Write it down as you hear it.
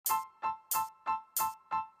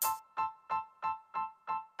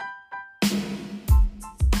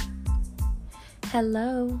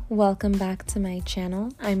Hello, welcome back to my channel.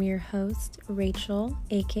 I'm your host, Rachel,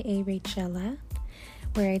 aka Rachella,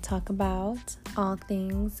 where I talk about all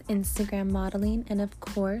things Instagram modeling and, of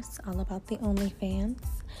course, all about the OnlyFans.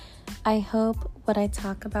 I hope what I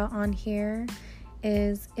talk about on here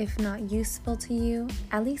is, if not useful to you,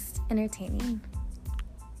 at least entertaining.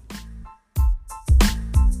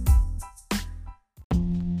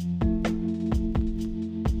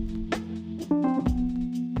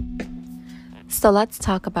 So let's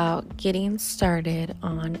talk about getting started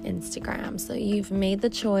on Instagram. So you've made the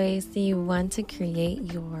choice that you want to create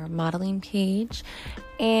your modeling page,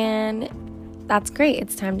 and that's great.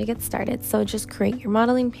 It's time to get started. So just create your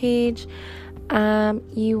modeling page.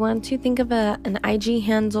 You want to think of an IG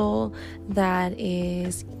handle that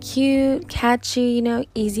is cute, catchy,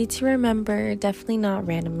 easy to remember, definitely not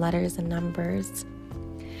random letters and numbers.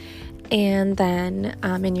 And then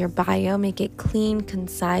in your bio, make it clean,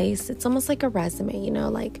 concise. It's almost like a resume,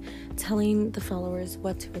 like telling the followers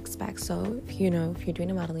what to expect. So if you're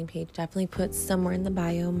doing a modeling page, definitely put somewhere in the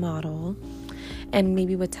bio model and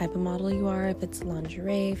maybe what type of model you are, if it's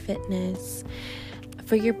lingerie, fitness.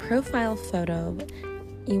 For your profile photo,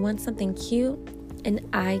 you want something cute and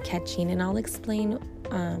eye-catching, and I'll explain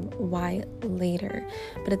why later.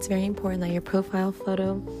 But it's very important that your profile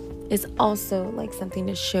photo is also like something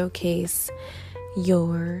to showcase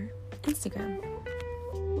your Instagram.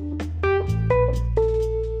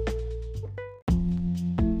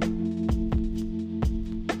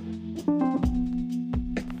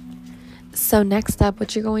 So next up,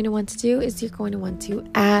 what you're going to want to do is you're going to want to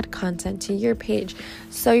add content to your page.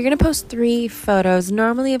 So you're going to post 3 photos.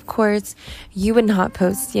 Normally, of course, you would not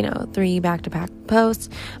post, 3 back-to-back posts.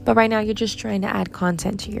 But right now, you're just trying to add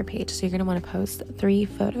content to your page. So you're going to want to post 3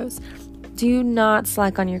 photos. Do not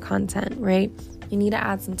slack on your content, right? You need to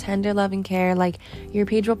add some tender love and care. Like, your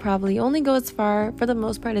page will probably only go as far, for the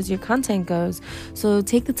most part, as your content goes. So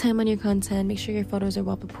take the time on your content. Make sure your photos are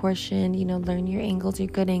well proportioned. Learn your angles, your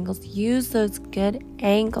good angles. Use those good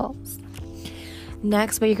angles.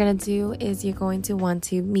 Next, what you're going to do is you're going to want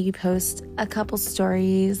to maybe post a couple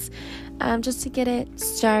stories just to get it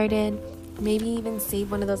started. Maybe even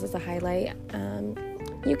save one of those as a highlight.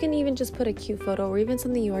 You can even just put a cute photo or even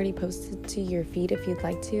something you already posted to your feed if you'd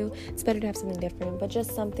like to. It's better to have something different, but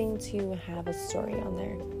just something to have a story on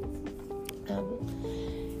there.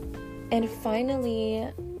 And finally,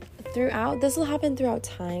 this will happen throughout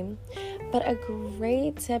time, but a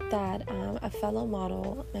great tip that a fellow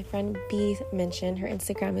model, my friend B, mentioned, her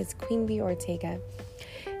Instagram is Queen B Ortega,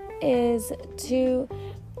 is to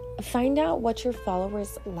find out what your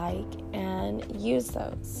followers like and use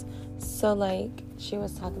those. So she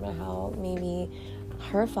was talking about how maybe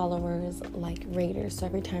her followers like Raiders. So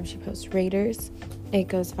every time she posts Raiders, it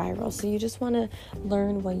goes viral. So you just want to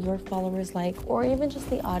learn what your followers like, or even just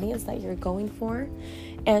the audience that you're going for,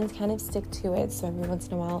 and kind of stick to it. So every once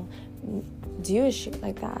in a while, do a shoot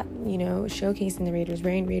like that, showcasing the Raiders,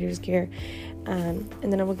 wearing Raiders gear. And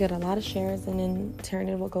then it will get a lot of shares, and in turn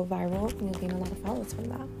it will go viral, and you'll gain a lot of followers from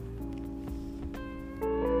that.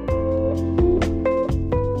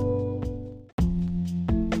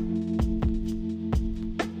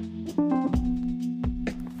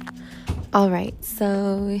 All right,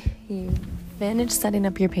 so you finished setting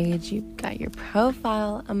up your page. You got your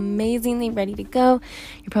profile amazingly ready to go.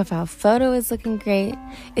 Your profile photo is looking great.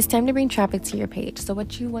 It's time to bring traffic to your page. So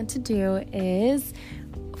what you want to do is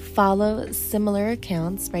follow similar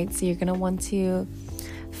accounts, right? So you're going to want to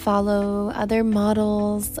follow other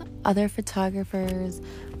models, other photographers,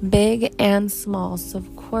 big and small. So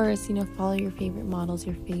of course, follow your favorite models,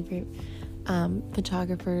 your favorite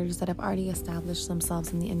photographers that have already established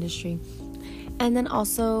themselves in the industry. And then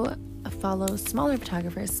also follow smaller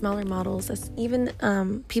photographers, smaller models, even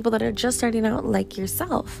people that are just starting out like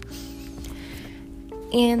yourself.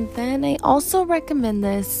 And then I also recommend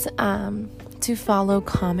this to follow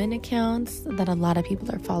common accounts that a lot of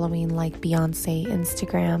people are following, like Beyonce,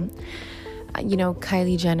 Instagram,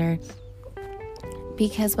 Kylie Jenner.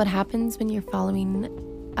 Because what happens when you're following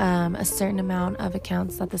a certain amount of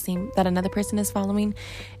accounts that another person is following,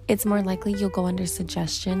 it's more likely you'll go under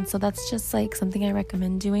suggestion. So that's just something I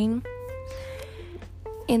recommend doing.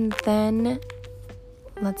 And then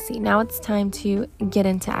let's see, now it's time to get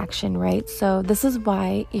into action, right? So this is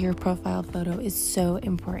why your profile photo is so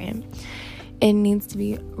important. It needs to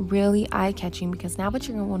be really eye-catching, because now what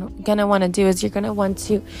you're gonna want to do is you're gonna want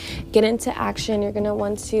to get into action. You're gonna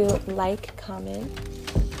want to like, comment,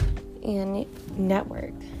 and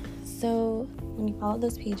network. So when you follow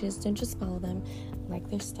those pages, don't just follow them, like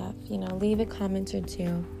their stuff, leave a comment or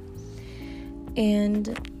two,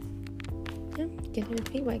 and get your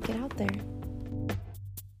feet wet, get out there.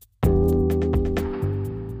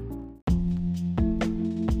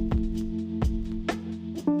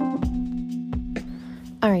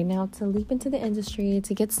 All right, now to leap into the industry,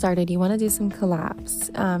 to get started, you want to do some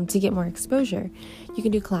collabs to get more exposure. You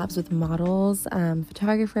can do collabs with models,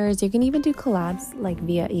 photographers. You can even do collabs like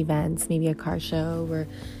via events, maybe a car show or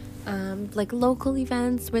like local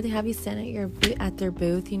events where they have you stand at their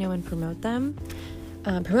booth, and promote them.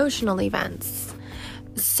 Promotional events.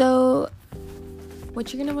 So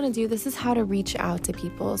what you're going to want to do, this is how to reach out to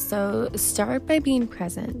people. So start by being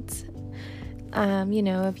present.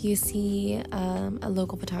 If you see a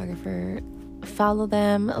local photographer, follow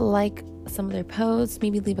them, like some of their posts,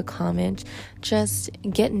 maybe leave a comment, just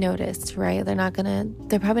get noticed, right? They're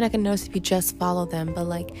probably not gonna notice if you just follow them, but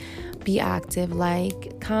like be active,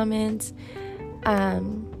 like, comment,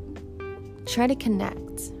 try to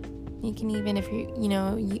connect. You can even, if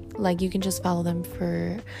you can just follow them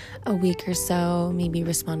for a week or so, maybe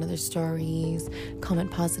respond to their stories, comment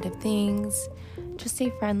positive things. Just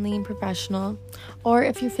stay friendly and professional. Or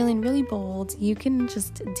if you're feeling really bold, you can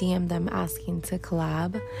just DM them asking to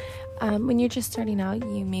collab. When you're just starting out,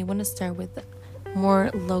 you may want to start with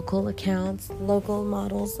more local accounts, local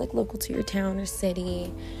models, like local to your town or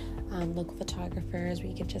city, local photographers where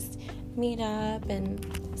you could just meet up.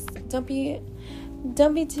 And don't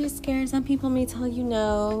be too scared. Some people may tell you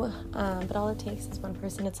no, but all it takes is one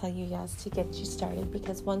person to tell you yes to get you started.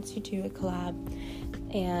 Because once you do a collab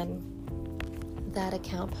and that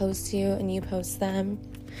account posts you and you post them,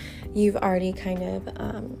 you've already kind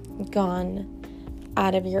of gone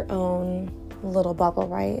out of your own little bubble,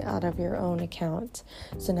 right? Out of your own account.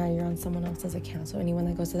 So now you're on someone else's account. So anyone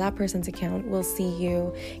that goes to that person's account will see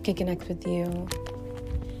you, can connect with you.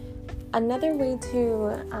 Another way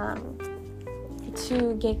to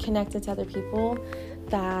get connected to other people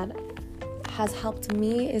that has helped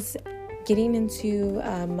me is getting into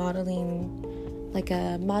modeling, like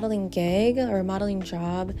a modeling gig or a modeling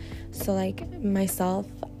job. So like myself,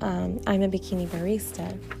 I'm a bikini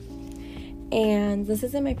barista. And this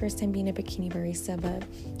isn't my first time being a bikini barista, but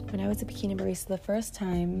when I was a bikini barista the first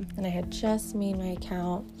time and I had just made my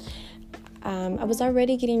account, I was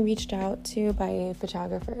already getting reached out to by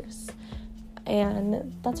photographers.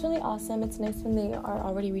 And that's really awesome. It's nice when they are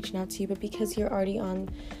already reaching out to you, but because you're already on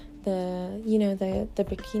the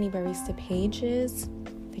bikini barista pages,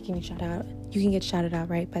 you can get shouted out,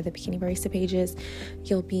 right, by the bikini barista pages.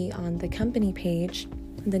 You'll be on the company page,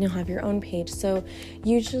 and then you'll have your own page. So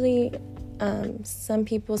usually some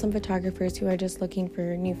photographers who are just looking for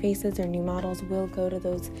new faces or new models will go to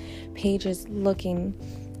those pages looking,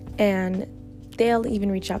 and they'll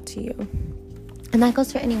even reach out to you. And that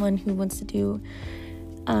goes for anyone who wants to be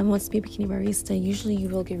a bikini barista. Usually you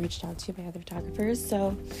will get reached out to by other photographers.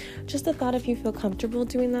 So just the thought, if you feel comfortable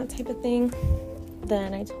doing that type of thing,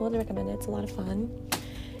 then I totally recommend it. It's a lot of fun,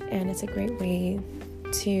 and it's a great way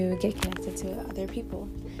to get connected to other people,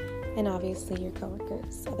 and obviously your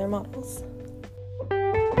coworkers, other models.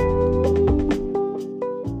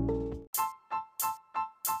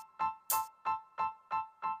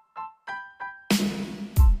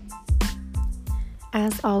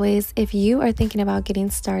 As always, if you are thinking about getting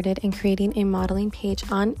started and creating a modeling page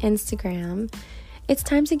on Instagram, it's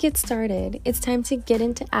time to get started. It's time to get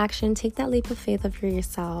into action. Take that leap of faith for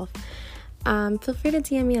yourself. Feel free to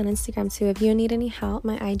DM me on Instagram too. If you need any help,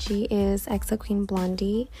 my IG is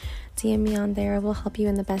exoqueenblondie. DM me on there. I will help you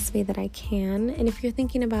in the best way that I can. And if you're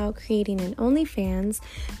thinking about creating an OnlyFans,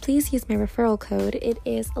 please use my referral code. It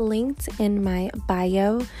is linked in my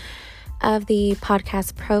bio of the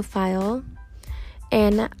podcast profile.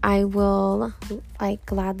 And I will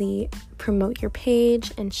gladly promote your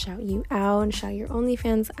page and shout you out and shout your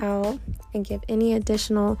OnlyFans out and give any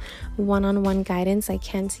additional one-on-one guidance I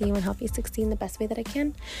can to you and help you succeed in the best way that I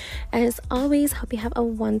can. As always, hope you have a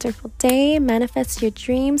wonderful day. Manifest your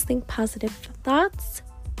dreams. Think positive thoughts.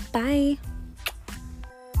 Bye.